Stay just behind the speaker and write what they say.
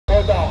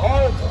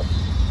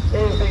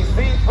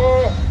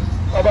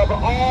above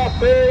all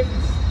things,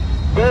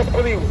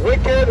 desperately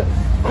wicked.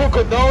 Who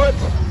could know it?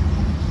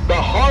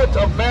 The heart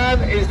of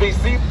man is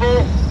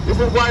deceitful. This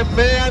is why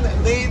man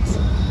needs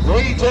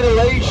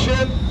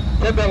regeneration.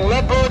 Can the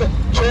leopard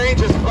change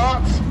his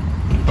spots?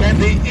 Can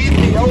the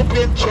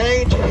Ethiopian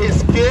change his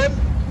skin?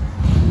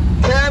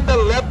 Can the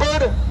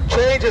leopard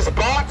change his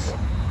spots?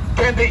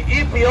 Can the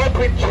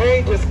Ethiopian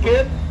change his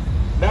skin?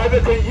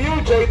 Neither can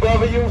you,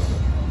 JWs,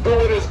 do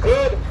what is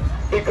good,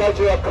 because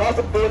you're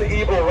accustomed to doing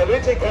evil.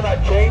 Religion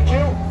cannot change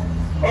you.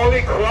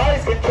 Only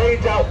Christ can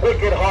change our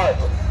wicked heart.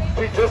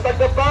 See, just like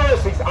the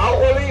Pharisees,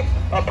 outwardly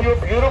appear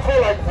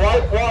beautiful like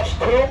whitewashed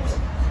tombs,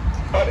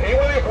 but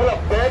inwardly full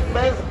of dead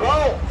men's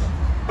bones.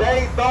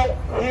 They don't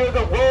hear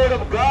the word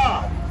of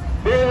God.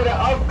 They hear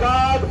of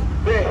God,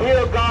 they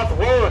hear God's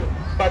word,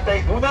 but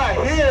they do not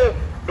hear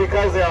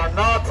because they are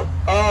not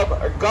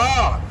of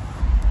God.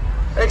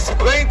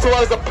 Explain to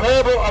us the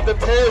parable of the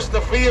tares in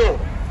the field.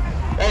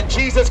 And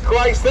Jesus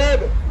Christ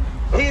said,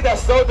 he that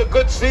sowed the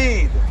good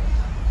seed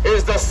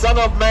is the Son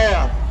of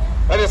Man,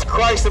 and is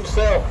Christ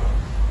himself.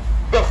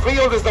 The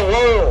field is the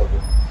world.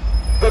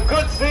 The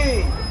good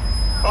seed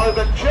are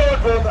the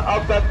children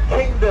of the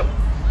kingdom.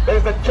 That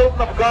is the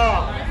children of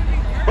God.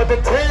 But the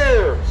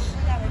tares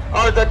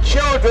are the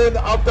children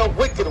of the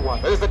wicked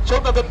one. That is the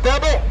children of the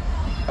devil.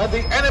 And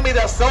the enemy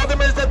that sowed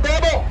them is the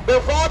devil,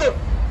 their father.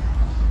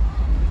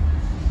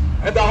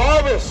 And the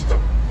harvest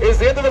is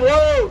the end of the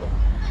world.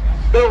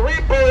 The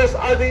reapers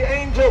are the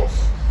angels.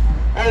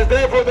 And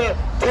therefore the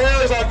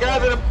tares are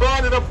gathered and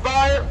burned in the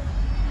fire.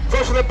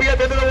 So shall it be at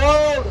the end of the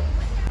world,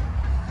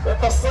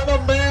 that the Son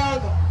of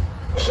Man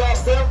shall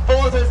send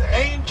forth his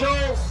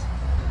angels,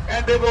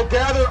 and they will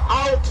gather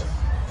out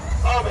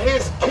of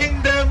his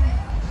kingdom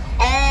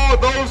all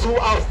those who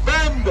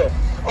offend,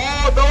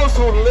 all those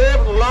who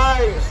live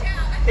lives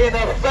in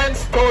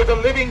offense toward the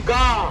living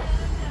God,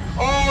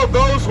 all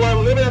those who are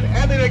living and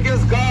ending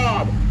against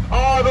God,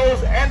 all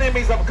those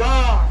enemies of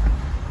God,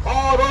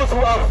 all those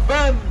who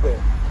offend,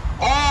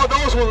 all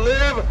those who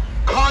live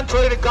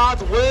contrary to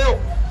God's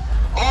will,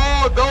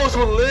 all those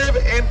who live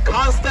in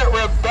constant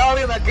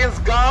rebellion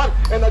against God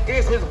and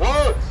against his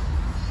word.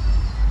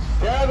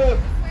 Gather,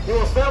 he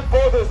will send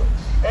forth his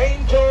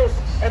angels,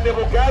 and they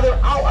will gather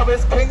out of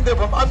his kingdom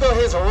from under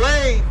his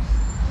reign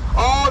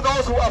all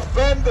those who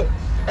offend,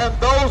 and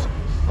those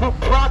who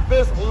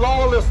practice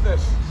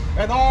lawlessness,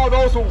 and all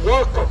those who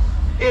work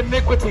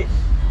iniquity,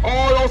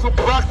 all those who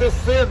practice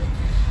sin,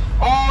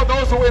 all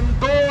those who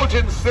indulge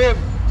in sin,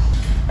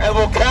 and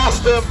will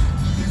cast them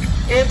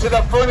into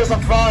the furnace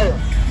of fire,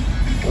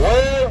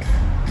 where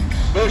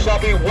there shall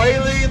be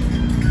wailing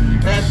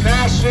and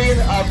gnashing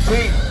of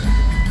teeth.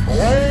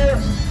 Where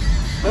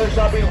there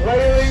shall be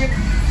wailing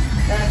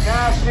and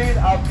gnashing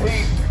of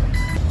teeth.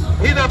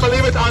 He that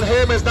believeth on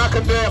him is not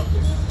condemned,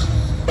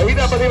 but he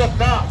that believeth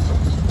not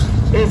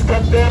is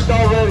condemned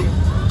already.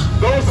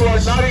 Those who are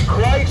not in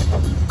Christ,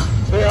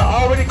 they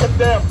are already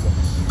condemned.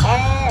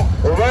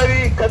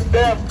 Already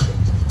condemned.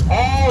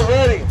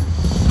 Already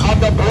on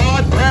the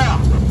broad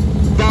path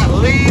that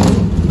leads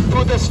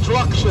to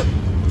destruction.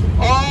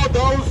 All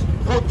those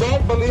who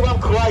don't believe on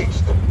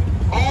Christ,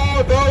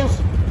 all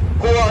those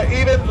who are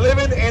even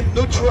living in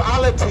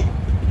neutrality,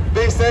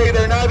 they say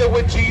they're neither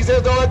with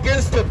Jesus nor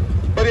against him.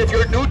 But if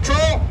you're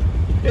neutral,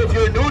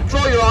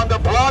 you're on the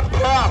broad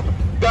path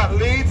that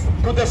leads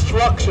to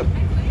destruction.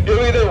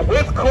 You're either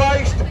with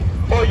Christ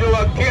or you're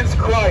against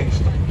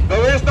Christ.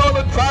 There is no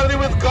neutrality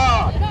with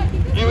God.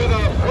 You're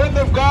either a friend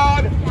of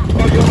God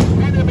or you're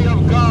an enemy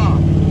of God.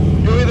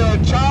 You're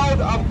either a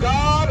child of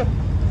God,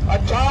 a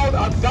child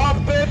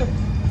adopted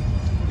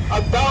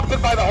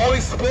by the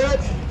Holy Spirit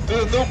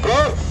through the new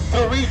birth,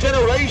 through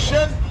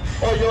regeneration,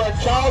 or you're a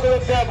child of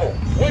the devil.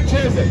 Which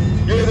is it?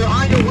 You're either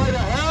on your way to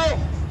hell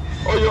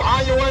or you're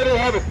on your way to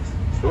heaven.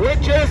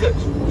 Which is it?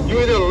 You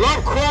either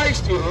love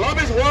Christ, you love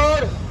his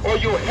word, or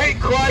you hate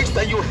Christ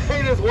and you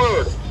hate his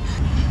word.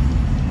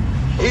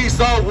 He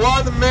saw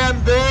one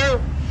man there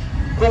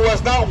who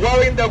was not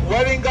wearing the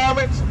wedding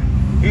garments.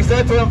 He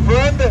said to him,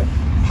 friend,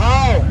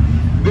 how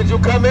did you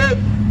come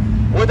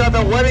in without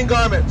the wedding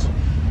garment?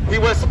 He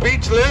was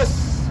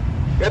speechless.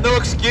 He had no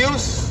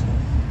excuse.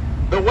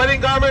 The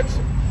wedding garment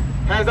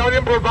has already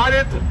been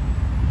provided,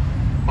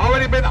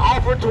 already been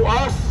offered to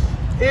us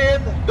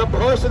in the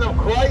person of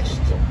Christ.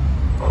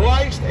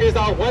 Christ is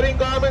our wedding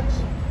garment.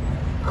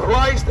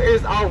 Christ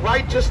is our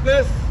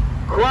righteousness.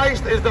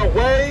 Christ is the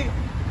way,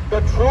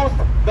 the truth,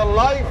 the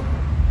life.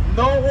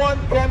 No one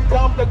can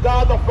come to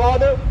God the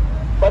Father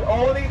but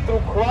only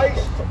through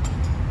Christ.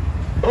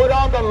 Put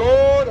on the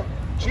Lord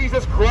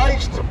Jesus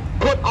Christ.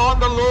 Put on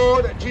the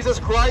Lord Jesus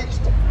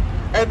Christ,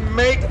 and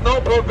make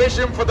no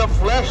provision for the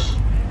flesh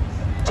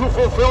to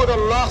fulfill the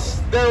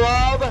lust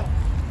thereof.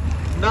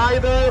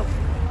 Neither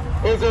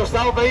is there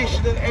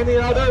salvation in any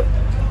other,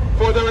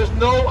 for there is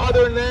no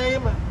other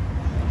name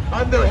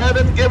under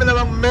heaven given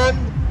among men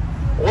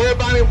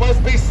whereby we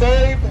must be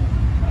saved.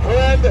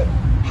 Friend,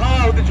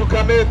 how did you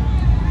come in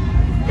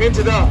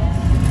into the?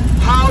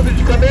 How did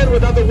you come in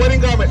without the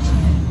wedding garment?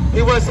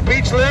 He was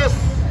speechless.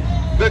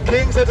 The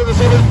king said to the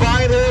servant,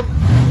 bind him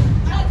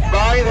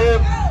bind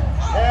him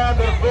hand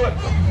and foot,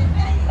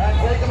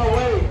 and take him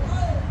away,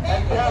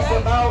 and cast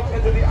him out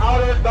into the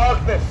outer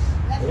darkness,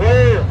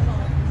 where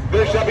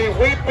there shall be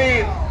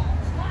weeping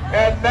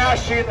and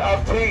gnashing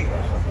of teeth.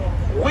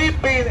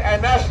 Weeping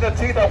and gnashing of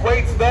teeth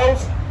awaits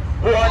those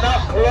who are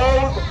not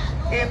clothed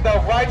in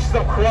the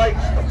righteousness of Christ.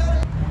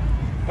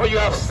 For you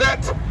have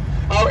set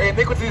our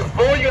iniquities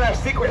before you, and our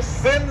secret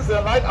sins in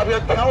the light of your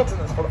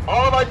countenance. For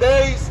all of our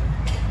days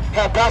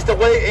have passed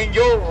away in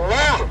your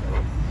wrath,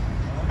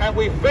 and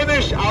we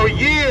finish our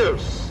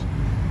years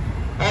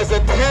as a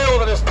tale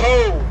that is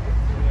told.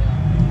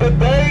 The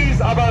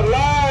days of our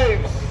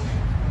lives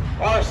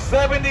are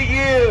 70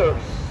 years,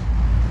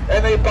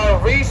 and they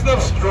by reason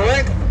of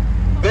strength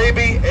they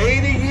be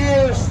 80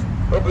 years.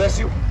 God bless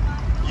you.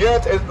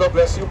 Yet is God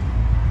bless you.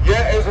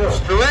 Yet is of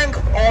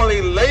strength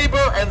only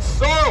labor and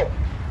sorrow.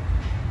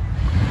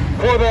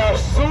 For they are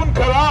soon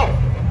cut off,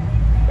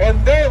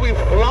 and then we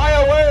fly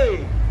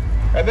away.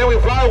 And then we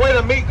fly away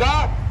to meet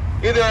God,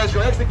 either as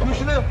your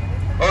executioner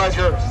or as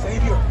your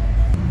Savior.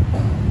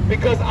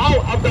 Because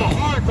out of the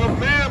heart of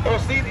man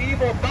proceed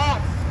evil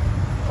thoughts,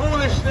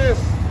 foolishness,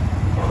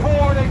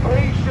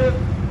 fornication.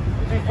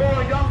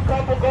 Before a young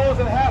couple goes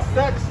and has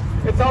sex,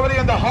 it's already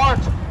in the heart.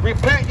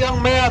 Repent,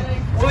 young man,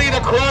 flee to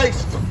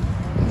Christ.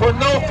 For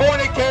no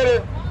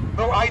fornicator,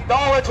 no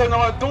idolater,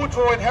 no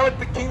adulterer will inherit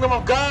the kingdom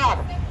of God.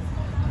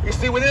 You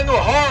see, within our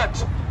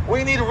heart,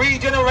 we need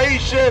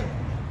regeneration.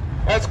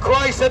 As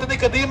Christ said to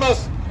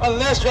Nicodemus,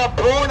 unless you are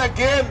born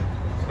again.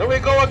 There we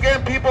go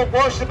again, people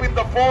worshiping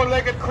the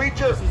four-legged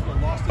creatures.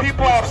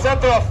 People have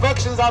set their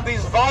affections on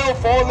these vile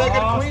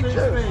four-legged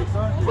creatures.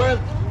 Well,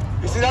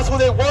 you see, that's what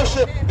they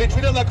worship. They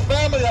treat them like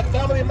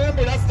family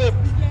member.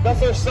 That's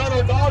their son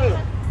or daughter.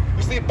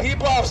 You see,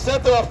 people have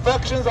set their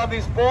affections on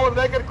these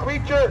four-legged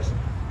creatures.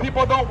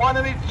 People don't want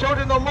any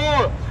children no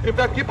more. In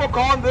fact, people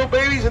call them little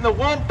babies in the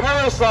womb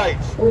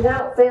parasites.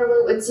 Without fail,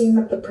 it would seem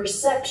that the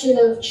perception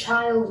of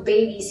child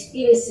babies,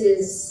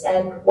 fetuses,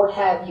 and what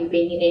have you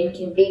being an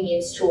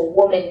inconvenience to a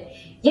woman,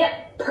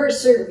 yet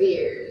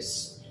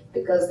perseveres,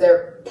 because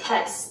they're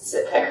pests,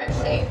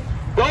 apparently.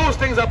 Those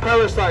things are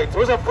parasites.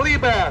 Those are flea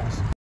bags.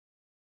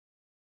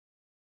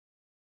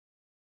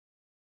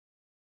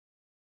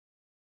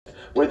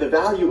 Where the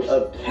value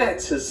of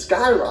pets has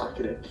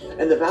skyrocketed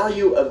and the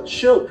value of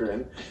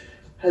children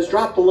has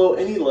dropped below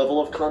any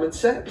level of common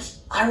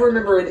sense. I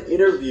remember an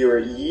interviewer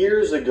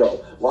years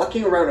ago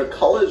walking around a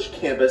college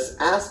campus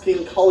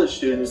asking college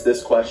students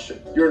this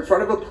question. You're in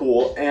front of a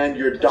pool and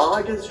your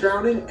dog is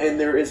drowning and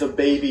there is a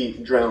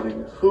baby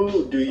drowning.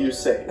 Who do you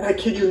save? And I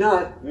kid you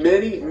not,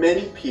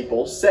 many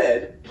people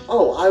said,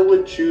 oh, I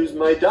would choose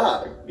my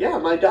dog. Yeah,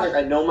 my dog.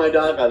 I know my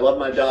dog. I love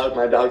my dog.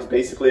 My dog's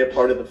basically a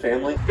part of the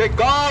family. That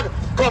God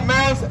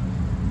commands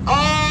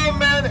all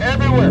men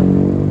everywhere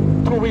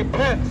to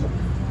repent.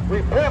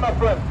 Repent, my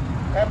friend,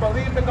 and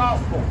believe the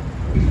gospel.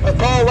 As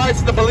Paul writes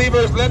to the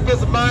believers, let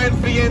this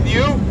mind be in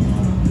you,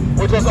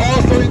 which was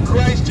also in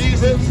Christ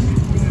Jesus,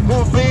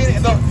 who being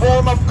in the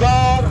form of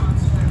God,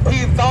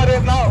 he thought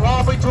it not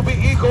robbery to be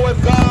equal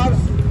with God,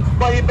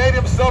 but he made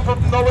himself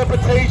of no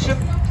reputation,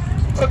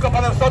 took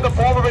upon himself the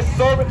form of a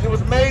servant. He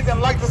was made in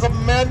likeness of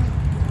men,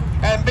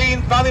 and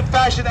being found in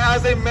fashion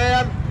as a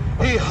man,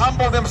 he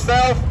humbled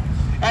himself,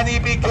 and he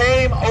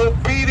became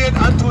obedient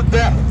unto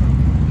death,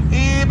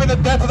 even the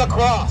death of the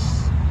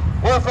cross.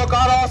 Wherefore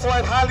God also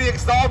had highly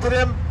exalted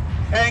him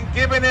and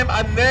given him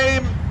a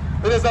name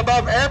that is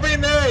above every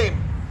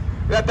name,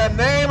 that the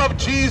name of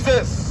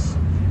Jesus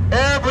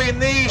every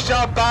knee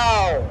shall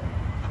bow,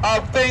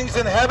 of things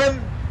in heaven,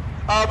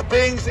 of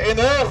things in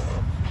earth,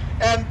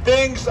 and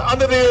things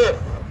under the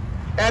earth,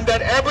 and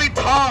that every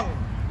tongue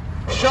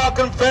shall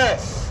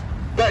confess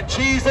that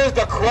Jesus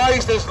the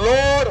Christ is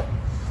Lord,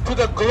 to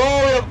the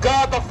glory of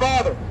God the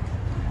Father.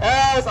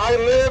 As I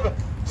live,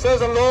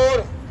 says the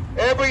Lord,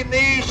 every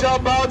knee shall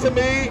bow to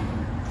me,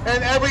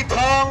 and every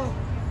tongue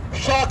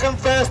shall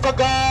confess to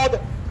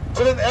God,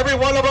 so that every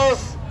one of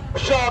us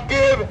shall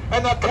give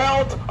an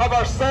account of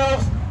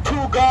ourselves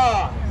to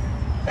God.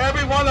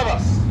 Every one of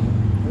us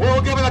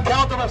will give an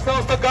account of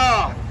ourselves to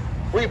God.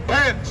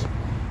 Repent,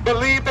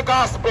 believe the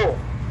gospel.